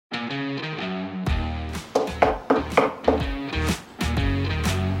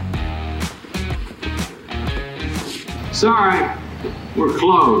Sorry, we're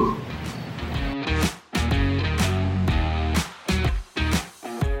closed.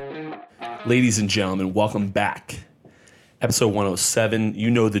 Ladies and gentlemen, welcome back. Episode 107.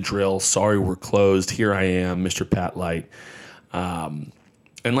 You know the drill. Sorry, we're closed. Here I am, Mr. Pat Light. In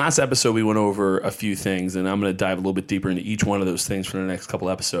last episode, we went over a few things, and I'm going to dive a little bit deeper into each one of those things for the next couple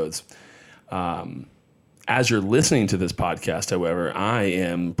episodes. As you're listening to this podcast, however, I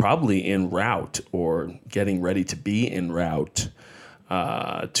am probably en route or getting ready to be en route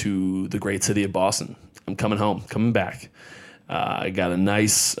to the great city of Boston. I'm coming home, coming back. I got a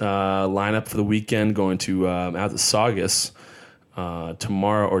nice lineup for the weekend, going to out to Saugus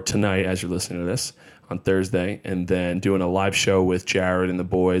tomorrow or tonight as you're listening to this on Thursday, and then doing a live show with Jared and the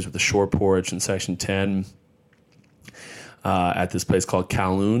boys with the Shore Porch in Section 10 at this place called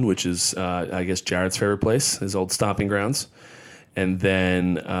Kowloon, which is, I guess, Jared's favorite place, his old stomping grounds. And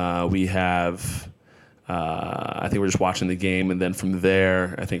then we have... I think we're just watching the game, and then from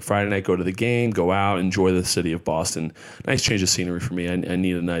there, I think Friday night, go to the game, go out, enjoy the city of Boston. Nice change of scenery for me. I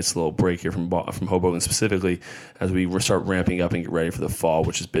need a nice little break here from Hoboken specifically as we start ramping up and get ready for the fall,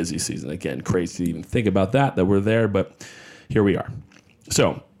 which is busy season. Again, crazy to even think about that we're there, but here we are.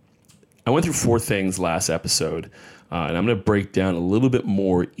 So I went through 4 things last episode, and I'm going to break down a little bit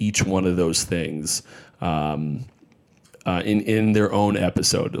more each one of those things in their own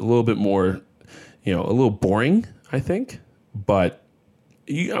episode. A little bit more... a little boring, I think, but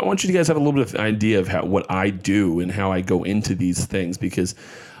I want you to guys have a little bit of an idea of what I do and how I go into these things, because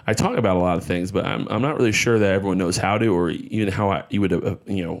I talk about a lot of things, but I'm not really sure that everyone knows how to, or even how you would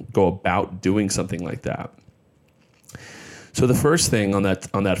go about doing something like that. So the first thing on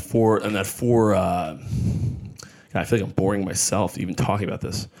that four, God, I feel like I'm boring myself even talking about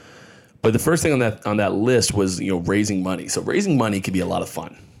this. But the first thing on that list was raising money. So raising money can be a lot of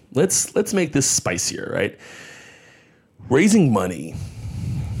fun. Let's make this spicier, right? Raising money,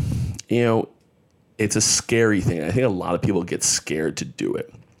 it's a scary thing. I think a lot of people get scared to do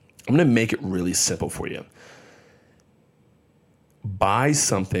it. I'm going to make it really simple for you. Buy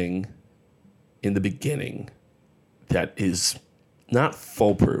something in the beginning that is not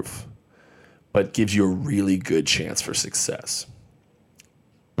foolproof, but gives you a really good chance for success.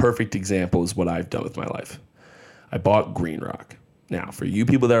 Perfect example is what I've done with my life. I bought Green Rock. Now, for you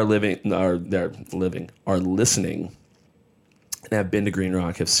people that are listening and have been to Green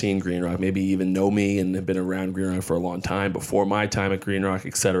Rock, have seen Green Rock, maybe even know me and have been around Green Rock for a long time, before my time at Green Rock,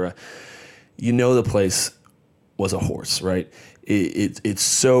 etc., the place was a horse, right? It's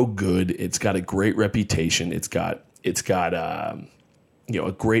so good. It's got a great reputation. It's got a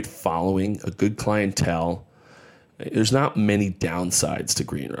great following, a good clientele. There's not many downsides to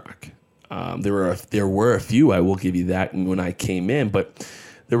Green Rock. There were a few, I will give you that, when I came in, but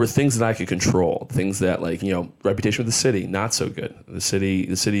there were things that I could control, things that reputation with the city, not so good. The city,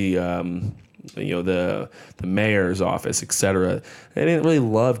 the mayor's office, etc. They didn't really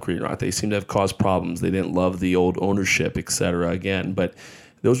love Green Rock. They seemed to have caused problems. They didn't love the old ownership, etc. Again, but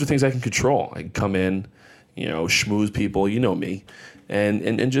those are things I can control. I can come in, schmooze people, me.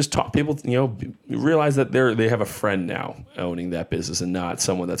 And just talk people, realize that they have a friend now owning that business and not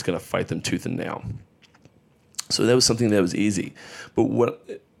someone that's going to fight them tooth and nail. So that was something that was easy. But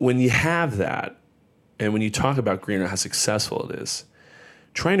when you have that, and when you talk about Green Rock, how successful it is,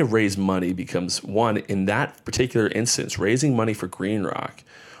 trying to raise money becomes one. In that particular instance, raising money for Green Rock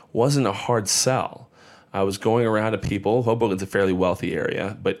wasn't a hard sell. I was going around to people. Hoboken's a fairly wealthy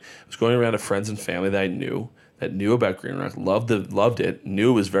area, but I was going around to friends and family that I knew about Green Rock, loved it,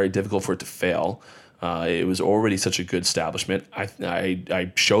 knew it was very difficult for it to fail. It was already such a good establishment.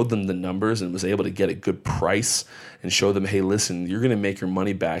 I showed them the numbers and was able to get a good price and show them, hey, listen, you're going to make your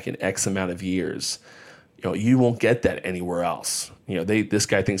money back in X amount of years. You won't get that anywhere else. This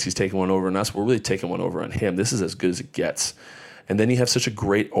guy thinks he's taking one over on us. We're really taking one over on him. This is as good as it gets. And then you have such a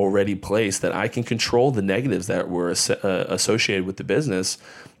great already place that I can control the negatives that were associated with the business.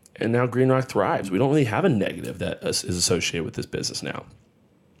 And now Green Rock thrives. We don't really have a negative that is associated with this business now.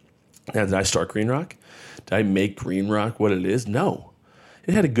 Now, did I start Green Rock? Did I make Green Rock what it is? No.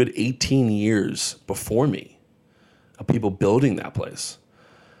 It had a good 18 years before me of people building that place.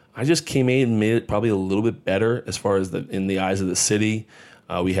 I just came in and made it probably a little bit better as far as in the eyes of the city.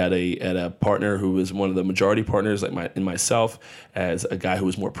 We had a partner who was one of the majority partners, like myself, as a guy who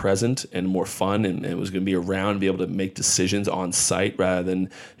was more present and more fun, and was going to be around and be able to make decisions on site rather than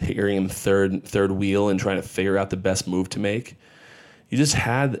hearing him third wheel and trying to figure out the best move to make. You just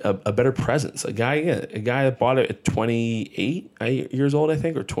had a better presence. A guy that bought it at 28 years old, I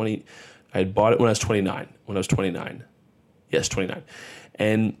think, or 20. I had bought it when I was 29. Yes, 29.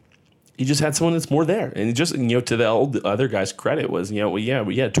 And you just had someone that's more there. And just, to the other guy's credit was, we had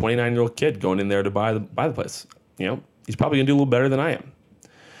a 29-year-old kid going in there to buy the place. He's probably going to do a little better than I am.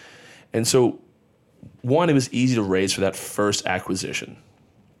 And so, one, it was easy to raise for that first acquisition.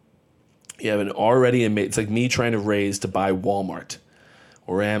 You have an already made, it's like me trying to raise to buy Walmart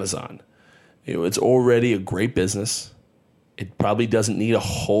or Amazon. It's already a great business. It probably doesn't need a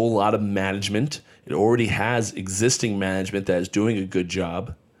whole lot of management. It already has existing management that is doing a good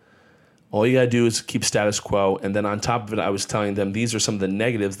job. All you got to do is keep status quo. And then on top of it, I was telling them these are some of the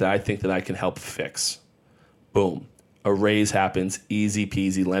negatives that I think that I can help fix. Boom. A raise happens. Easy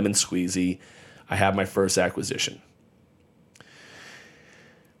peasy, lemon squeezy. I have my first acquisition.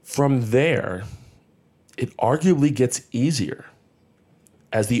 From there, it arguably gets easier.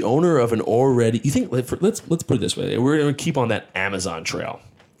 As the owner of an already, you think, let's put it this way. We're going to keep on that Amazon trail.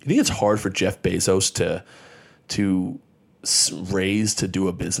 You think it's hard for Jeff Bezos to raise to do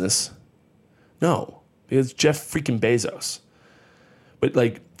a business? No, because Jeff freaking Bezos. But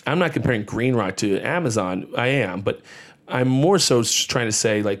I'm not comparing GreenRock to Amazon. I am, but I'm more so trying to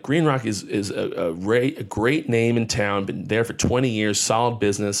say GreenRock is a great name in town, been there for 20 years, solid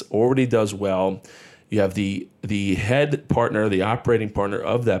business, already does well. You have the head partner, the operating partner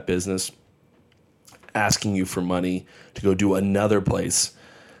of that business asking you for money to go do another place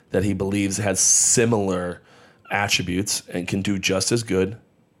that he believes has similar attributes and can do just as good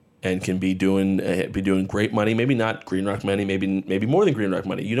and can be doing great money. Maybe not GreenRock money, maybe more than GreenRock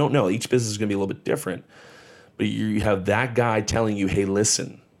money. You don't know. Each business is going to be a little bit different. But you have that guy telling you, hey,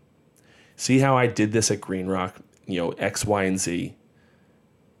 listen, see how I did this at GreenRock, X, Y, and Z.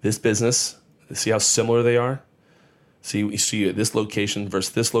 This business, see how similar they are? See this location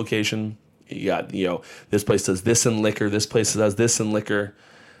versus this location. You got, this place does this in liquor. This place does this in liquor.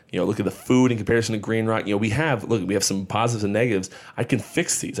 Look at the food in comparison to GreenRock. We have some positives and negatives. I can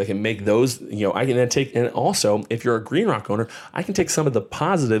fix these. I can make those, I can then take, and also if you're a GreenRock owner, I can take some of the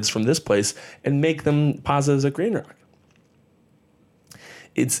positives from this place and make them positives at GreenRock.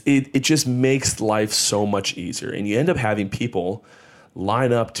 It just makes life so much easier. And you end up having people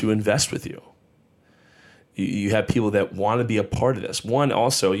line up to invest with you. You have people that want to be a part of this. One,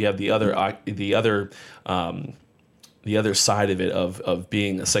 also, you have the other side of it of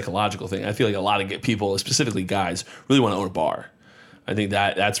being a psychological thing. I feel like a lot of people, specifically guys, really want to own a bar. I think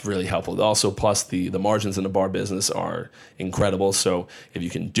that's really helpful. Also, plus the margins in the bar business are incredible. So if you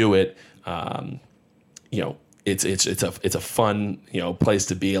can do it, it's a fun place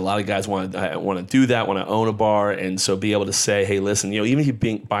to be. A lot of guys want to do that, want to own a bar, and so be able to say, hey, listen, even if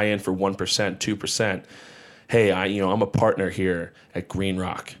you buy in for 1%, 2%, hey, I'm a partner here at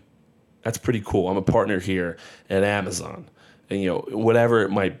GreenRock. That's pretty cool. I'm a partner here at Amazon. And, whatever it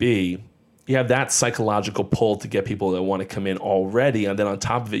might be, you have that psychological pull to get people that want to come in already. And then on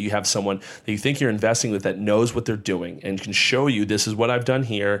top of it, you have someone that you think you're investing with that knows what they're doing and can show you, this is what I've done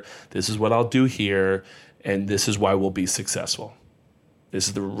here, this is what I'll do here, and this is why we'll be successful. This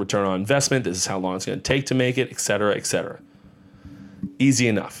is the return on investment. This is how long it's going to take to make it, et cetera, et cetera. Easy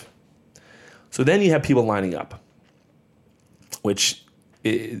enough. So then you have people lining up, which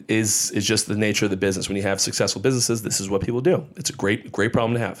is just the nature of the business. When you have successful businesses, this is what people do. It's a great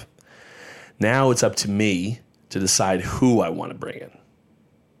problem to have. Now it's up to me to decide who I want to bring in.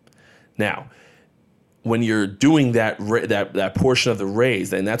 Now, when you're doing that portion of the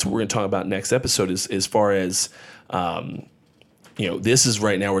raise, and that's what we're going to talk about next episode, is as far as this is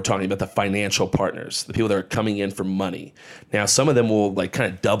right now we're talking about the financial partners, the people that are coming in for money. Now, some of them will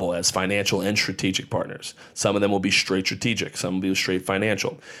kind of double as financial and strategic partners. Some of them will be straight strategic. Some will be straight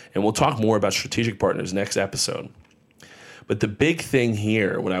financial. And we'll talk more about strategic partners next episode. But the big thing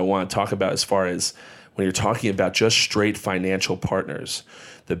here, what I want to talk about as far as when you're talking about just straight financial partners,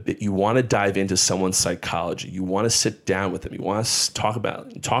 you want to dive into someone's psychology. You want to sit down with them. You want to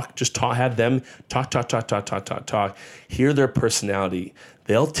have them talk, hear their personality.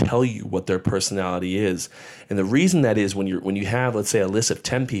 They'll tell you what their personality is. And the reason that is when you have, let's say, a list of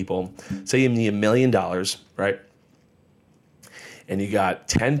 10 people, say you need $1 million, right? And you got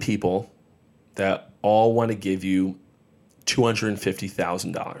 10 people that all want to give you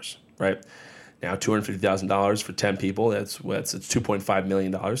 $250,000, right? Now, $250,000 for 10 people, that's $2.5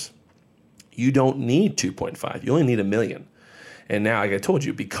 million. You don't need 2.5. You only need $1 million. And now, like I told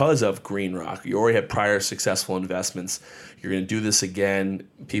you, because of GreenRock, you already had prior successful investments. You're going to do this again.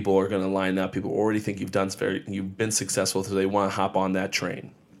 People are going to line up. People already think you've been successful, so they want to hop on that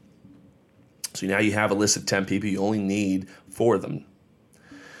train. So now you have a list of 10 people. You only need 4 of them.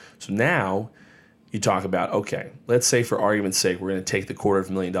 So now you talk about, okay, let's say for argument's sake, we're going to take the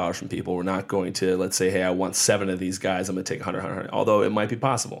 $250,000 from people. We're not going to, let's say, hey, I want 7 of these guys. I'm going to take 100, although it might be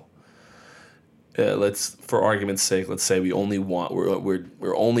possible. let's, for argument's sake, let's say we're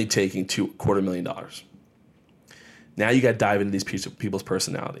only taking $250,000. Now you got to dive into these people's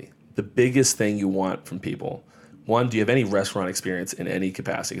personality. The biggest thing you want from people: one, do you have any restaurant experience in any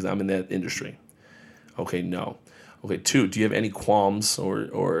capacity? Because I'm in that industry. Okay, no. Okay, two, do you have any qualms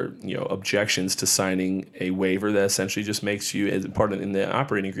or objections to signing a waiver that essentially just makes you, as part of in the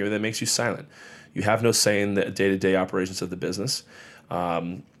operating agreement, that makes you silent? You have no say in the day-to-day operations of the business.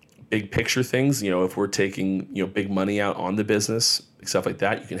 Big picture things, if we're taking big money out on the business, stuff like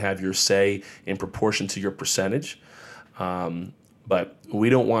that, you can have your say in proportion to your percentage. But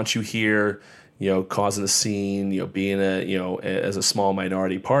we don't want you here, causing a scene, being as a small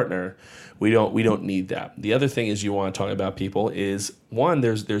minority partner. We don't need that. The other thing is you want to talk about people is, one,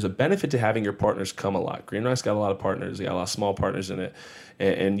 there's a benefit to having your partners come a lot. Green Rock's got a lot of partners. They got a lot of small partners in it.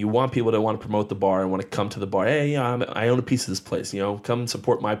 And you want people to want to promote the bar and want to come to the bar. Hey, I own a piece of this place. Come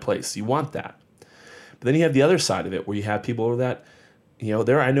support my place. You want that. But then you have the other side of it where you have people that,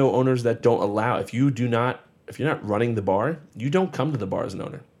 I know owners that don't allow, if you're not running the bar, you don't come to the bar as an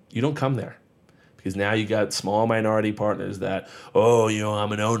owner. You don't come there. Because now you got small minority partners that,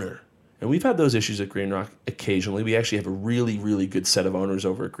 I'm an owner. And we've had those issues at Green Rock occasionally. We actually have a really, really good set of owners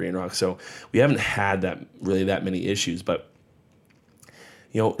over at Green Rock. So we haven't had that many issues. But,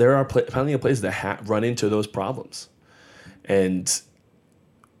 there are plenty of places that run into those problems. And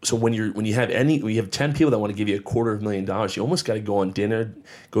so when you have 10 people that want to give you $250,000, you almost got to go to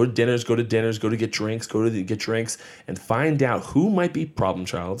dinners, go to get drinks, and find out who might be problem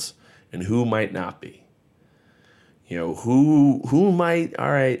childs and who might not be. Who might,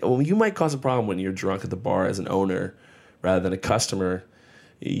 all right, well, you might cause a problem when you're drunk at the bar as an owner rather than a customer.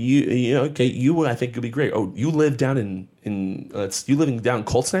 I think could be great. Oh, you live down you living down in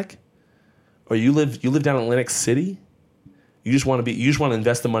Colts Neck? Or you live down in Atlantic City? You just want to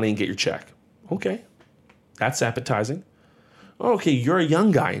invest the money and get your check. Okay. That's appetizing. Okay, you're a young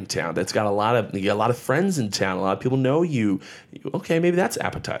guy in town that's got a lot of friends in town. A lot of people know you. Okay, maybe that's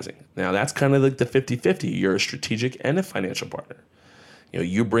appetizing. Now, that's kind of like the 50-50. You're a strategic and a financial partner.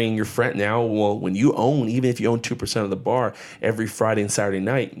 You bring your friend now. Well, when you own, even if you own 2% of the bar every Friday and Saturday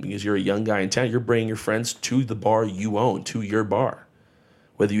night, because you're a young guy in town, you're bringing your friends to the bar you own, to your bar,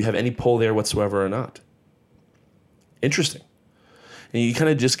 whether you have any pull there whatsoever or not. Interesting. And you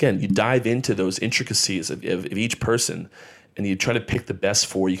kind of you dive into those intricacies of each person, and you try to pick the best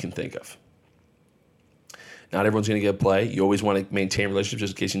four you can think of. Not everyone's going to get play. You always want to maintain relationships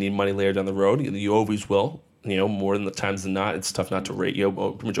just in case you need money later down the road. You always will. More than the times than not, it's tough not to raise. You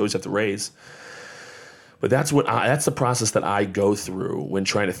pretty much always have to raise. But that's the process that I go through when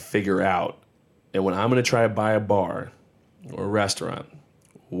trying to figure out. And when I'm going to try to buy a bar or a restaurant,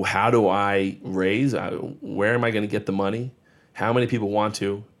 how do I raise? Where am I going to get the money? How many people want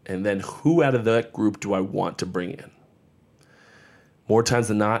to? And then who out of that group do I want to bring in? More times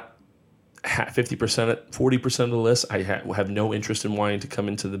than not, 50%, 40% of the list, I have no interest in wanting to come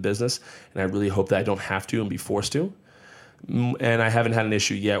into the business, and I really hope that I don't have to and be forced to. And I haven't had an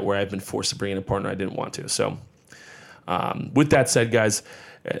issue yet where I've been forced to bring in a partner I didn't want to. So with that said, guys,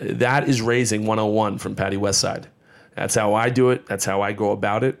 that is Raising 101 from Patty Westside. That's how I do it. That's how I go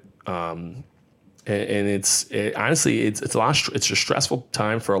about it. And honestly, it's a stressful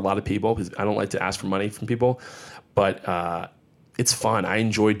time for a lot of people because I don't like to ask for money from people, but it's fun. I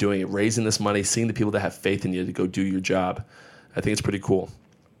enjoy doing it, raising this money, seeing the people that have faith in you to go do your job. I think it's pretty cool.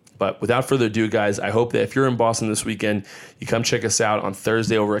 But without further ado, guys, I hope that if you're in Boston this weekend, you come check us out on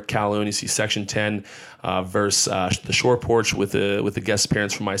Thursday over at Kowloon. You see Section 10 versus the Shore Porch with the guest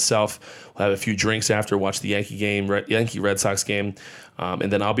appearance from myself. We'll have a few drinks after, watch the Yankee Red Sox game.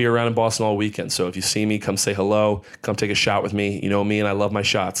 And then I'll be around in Boston all weekend. So if you see me, come say hello. Come take a shot with me. You know me, and I love my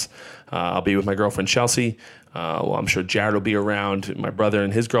shots. I'll be with my girlfriend, Chelsea. I'm sure Jared will be around. My brother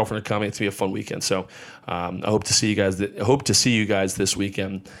and his girlfriend are coming. It's gonna be a fun weekend. So I hope to see you guys. This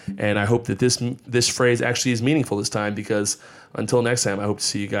weekend, and I hope that this phrase actually is meaningful this time. Because until next time, I hope to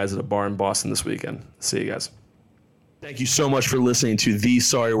see you guys at a bar in Boston this weekend. See you guys. Thank you so much for listening to the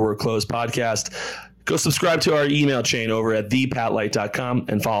Sorry We're Closed podcast. Go subscribe to our email chain over at thepatlight.com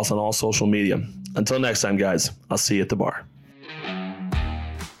and follow us on all social media. Until next time, guys, I'll see you at the bar.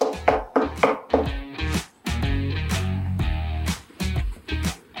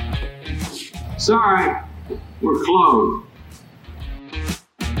 Sorry, we're closed.